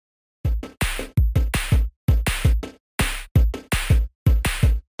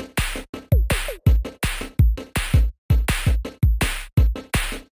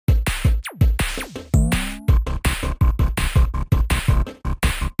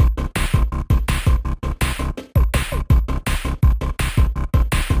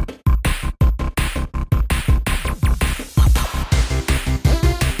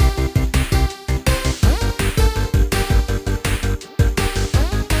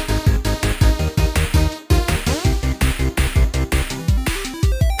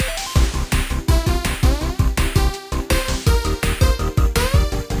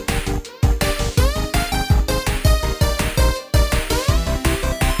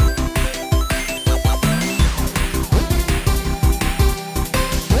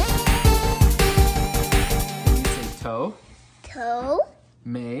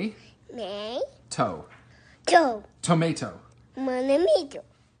Tomato. Manamito.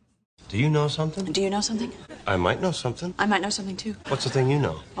 Do you know something? Do you know something? I might know something. I might know something too. What's the thing you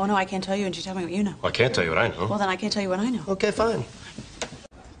know? Oh no, I can't tell you and you tell me what you know. Well, I can't tell you what I know. Well then I can't tell you what I know. Okay, fine.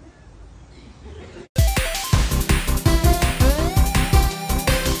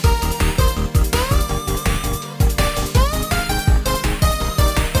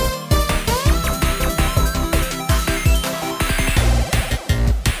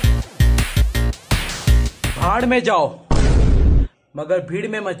 भाड़ में जाओ मगर भीड़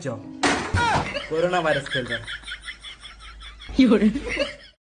में मत जाओ corona virus फैल रहा है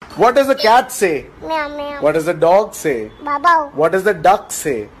What does the cat say? Meow meow. What does the dog say? Baba. What does the duck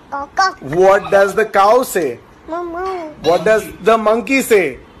say? Coco. What does the cow say? Moo. What does the monkey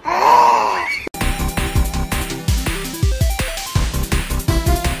say?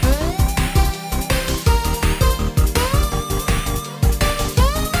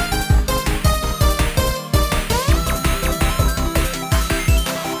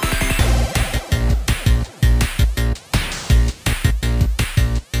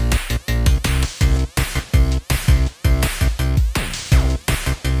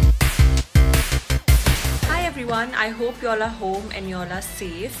 I hope you all are home and you all are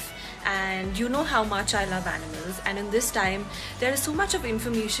safe, and you know how much I love animals, and in this time there is so much of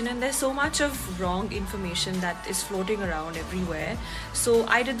information and there's so much of wrong information that is floating around everywhere. So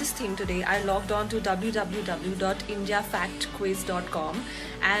I did this thing today. I logged on to www.indiafactquiz.com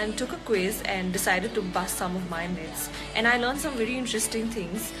and took a quiz and decided to bust some of my myths, and I learned some very interesting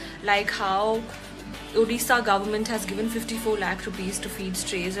things, like how Odisha government has given 54 lakh rupees to feed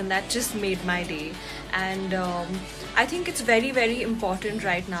strays, and that just made my day. And I think it's very, very important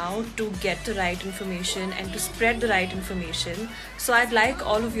right now to get the right information and to spread the right information. So I'd like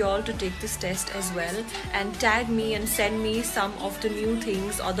all of you all to take this test as well and tag me and send me some of the new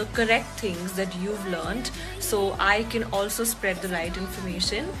things or the correct things that you've learned, so I can also spread the right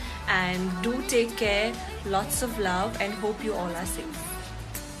information. And do take care, lots of love, and hope you all are safe.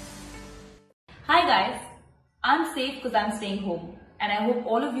 Hi guys, I'm safe because I'm staying home, and I hope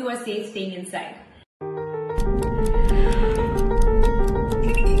all of you are safe staying inside.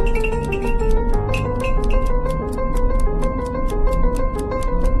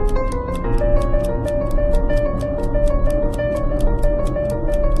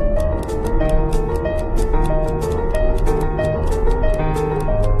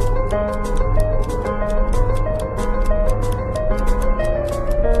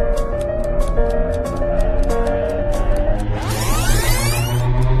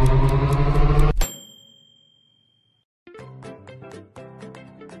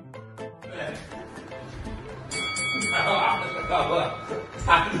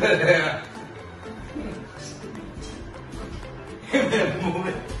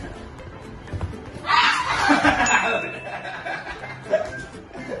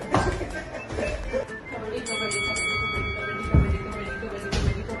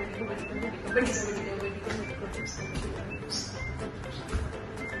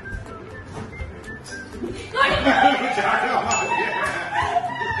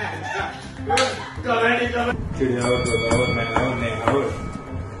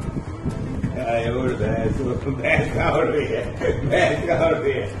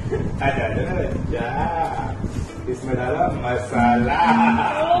 इसमें डाला मसाला।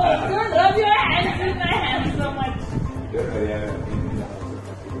 Don't rub your hands in my hands so much.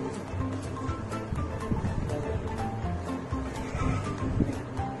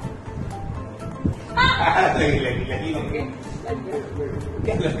 लगी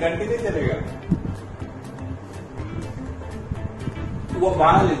क्या continue चलेगा? वो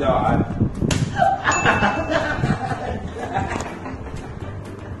बाहर ले जाओ आज।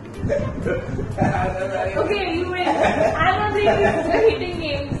 Okay, you win. I'm not doing this. We're hitting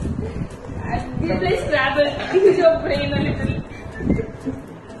games. We play Scrabble. Use your brain a little.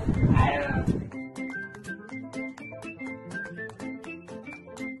 I don't know.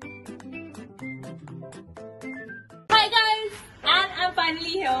 Hi guys, and I'm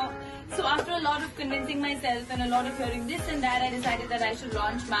finally here. So after a lot of convincing myself and a lot of hearing this and that, I decided that I should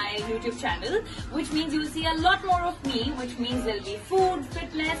launch my YouTube channel, which means you'll see a lot more of me, which means there'll be food,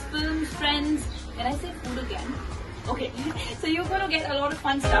 fitness, films, friends. Can I say food again? Okay, so you're gonna get a lot of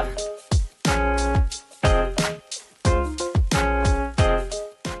fun stuff.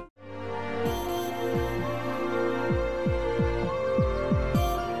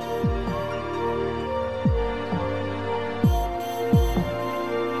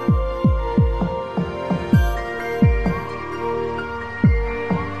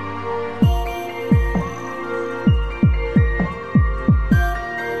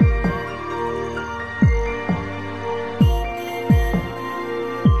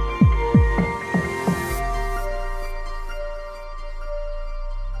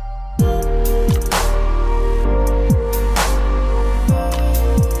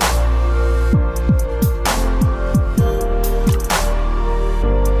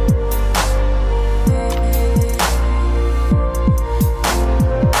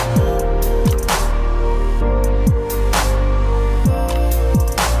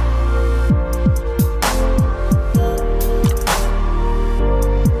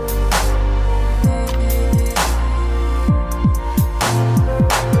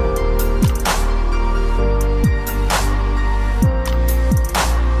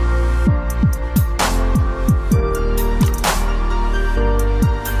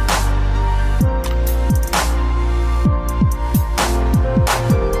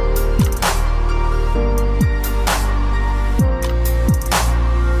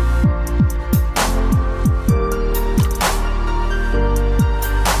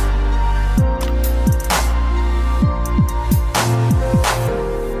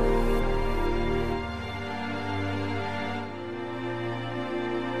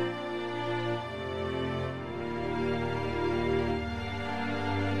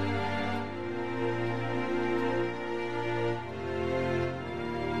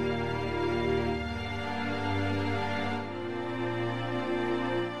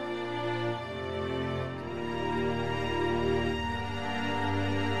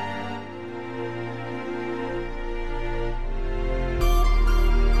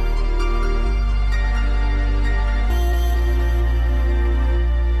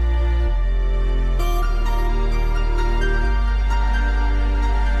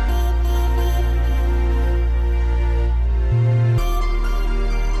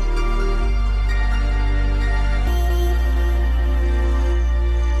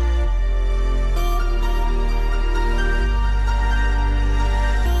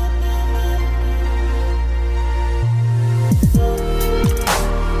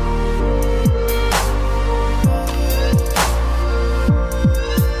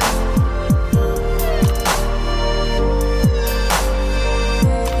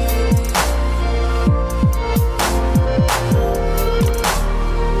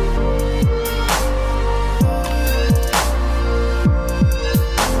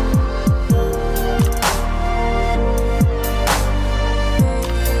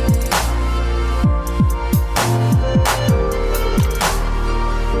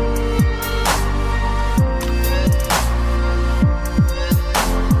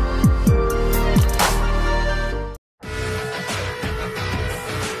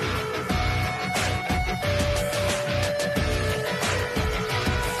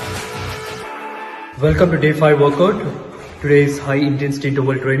 Welcome to day 5 workout. Today is high intensity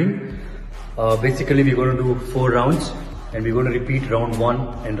interval training. Basically we're going to do 4 rounds and we're going to repeat round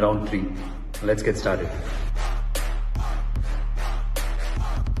 1 and round 3. Let's get started.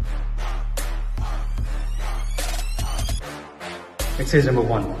 Exercise number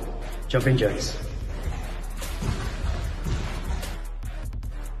 1, jumping jacks.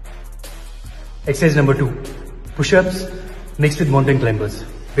 Exercise number 2, push-ups mixed with mountain climbers.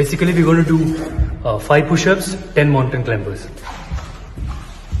 Basically we're going to do 5 push-ups, 10 mountain climbers.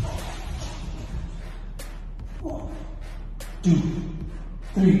 1, 2,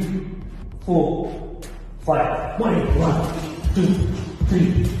 3, 4, 5. 1, 2,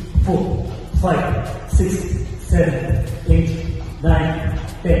 3, 4, 5, 6, 7, 8, 9,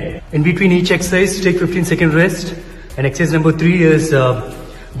 10. In between each exercise, take 15-second rest. And exercise number 3 is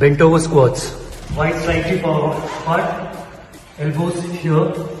bent over squats. Wide slightly apart, elbows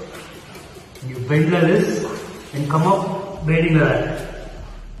here. You bend like this and come up, bending like that.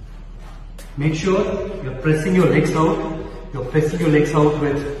 Make sure you're pressing your legs out. You're pressing your legs out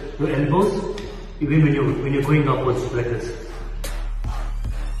with your elbows, even when you're going upwards like this.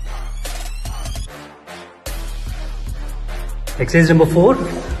 Exercise number 4,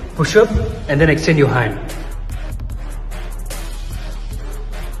 push up and then extend your hand.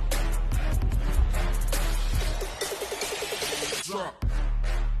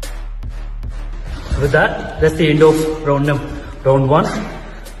 With that, that's the end of round 1.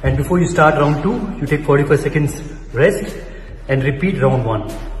 And before you start round 2, you take 45 seconds rest and repeat round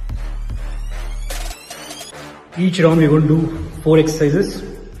 1. Each round we're going to do 4 exercises.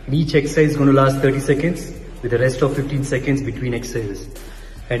 And each exercise is going to last 30 seconds with a rest of 15 seconds between exercises.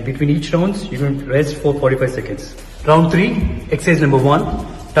 And between each rounds, you're going to rest for 45 seconds. Round 3, exercise number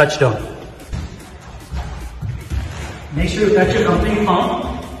 1, touchdown. Make sure you touch your complete palm.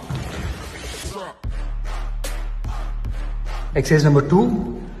 Exercise number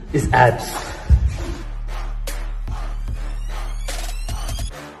 2 is abs.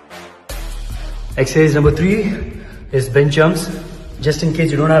 Exercise number 3 is bench jumps. Just in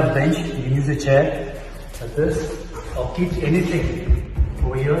case you don't have a bench, you can use a chair like this, or keep anything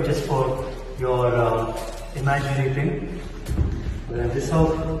over here just for your imaginary thing. And this is how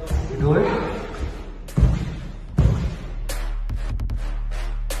you do it.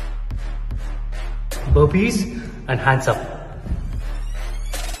 Burpees and hands up.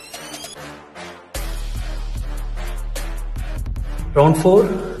 Round 4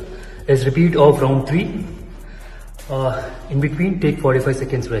 is repeat of round 3. In between, take 45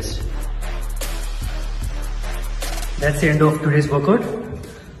 seconds rest. That's the end of today's workout.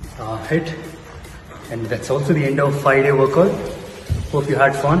 And that's also the end of 5-day workout. Hope you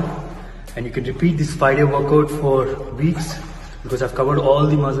had fun. And you can repeat this 5-day workout for weeks because I've covered all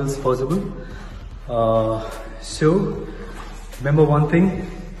the muscles possible. So remember one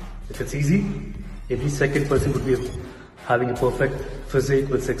thing, if it's easy, every second person would be having a perfect physique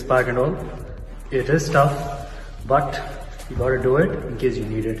with 6-pack and all. It is tough, but you gotta do it in case you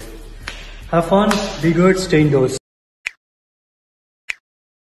need it. Have fun, be good, stay indoors.